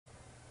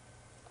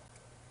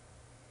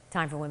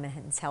Time for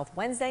Women's Health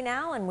Wednesday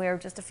now, and we're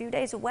just a few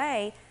days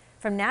away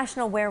from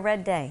National Wear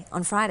Red Day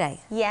on Friday.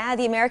 Yeah,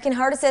 the American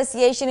Heart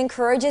Association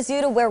encourages you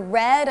to wear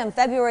red on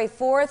February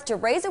 4th to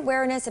raise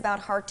awareness about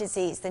heart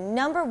disease, the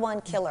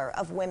 #1 killer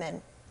of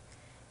women.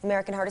 The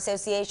American Heart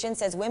Association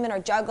says women are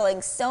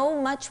juggling so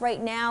much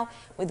right now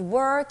with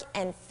work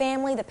and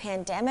family, the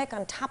pandemic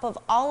on top of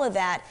all of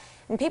that.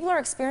 And people are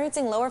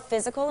experiencing lower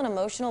physical and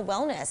emotional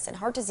wellness, and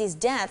heart disease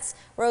deaths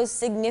rose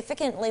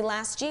significantly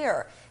last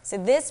year. So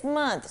this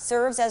month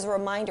serves as a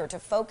reminder to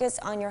focus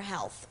on your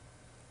health.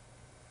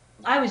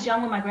 I was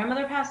young when my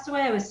grandmother passed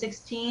away. I was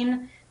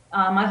 16.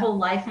 My whole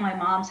life, my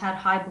mom's had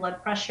high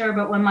blood pressure,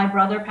 but when my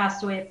brother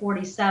passed away at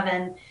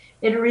 47,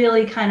 it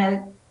really kind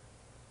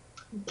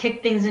of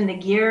kicked things into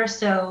gear.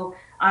 So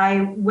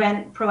I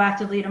went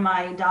proactively to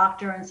my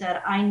doctor and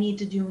said, I need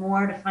to do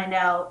more to find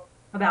out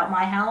about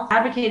my health.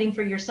 Advocating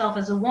for yourself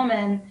as a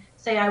woman,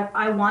 say,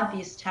 I want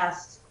these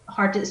tests,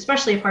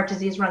 especially if heart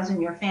disease runs in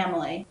your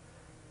family.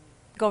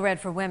 Go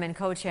Red for Women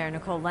co-chair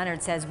Nicole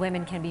Leonard says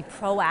women can be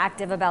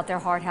proactive about their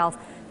heart health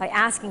by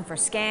asking for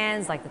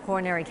scans like the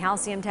coronary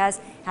calcium test,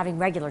 having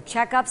regular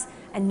checkups,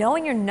 and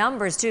knowing your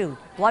numbers too,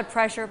 blood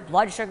pressure,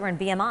 blood sugar, and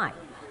BMI.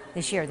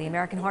 This year, the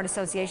American Heart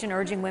Association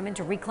urging women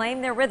to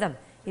reclaim their rhythm,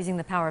 using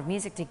the power of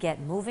music to get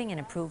moving and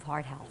improve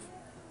heart health.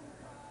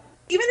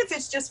 Even if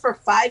it's just for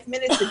 5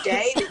 minutes a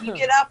day that you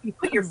get up, you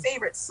put your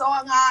favorite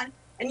song on,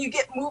 and you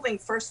get moving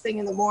first thing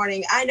in the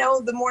morning. I know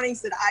the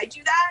mornings that I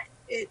do that,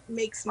 it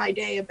makes my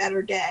day a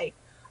better day.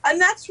 And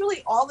that's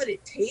really all that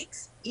it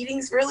takes.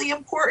 Eating's really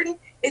important.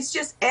 It's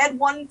just add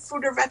one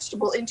fruit or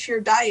vegetable into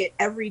your diet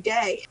every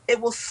day. It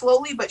will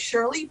slowly but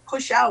surely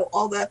push out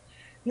all the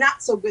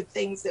not so good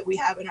things that we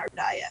have in our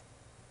diet.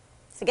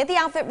 So get the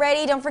outfit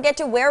ready. Don't forget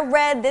to wear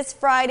red this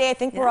Friday. I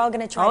think we're all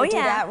going to try to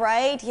do that,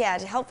 right? Yeah,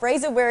 to help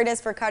raise awareness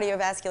for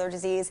cardiovascular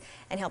disease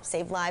and help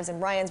save lives.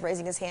 And Ryan's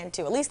raising his hand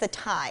too, at least the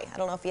tie. I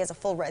don't know if he has a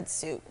full red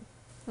suit.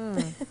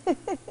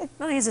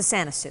 Well, he has a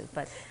Santa suit,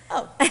 but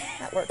oh,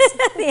 that works.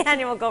 The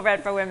annual Go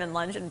Red for Women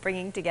luncheon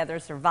bringing together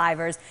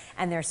survivors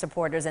and their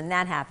supporters, and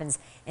that happens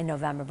in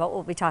November. But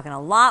we'll be talking a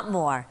lot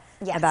more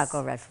about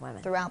Go Red for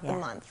Women throughout the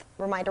month.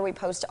 Reminder, we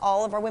post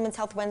all of our Women's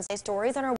Health Wednesday stories on our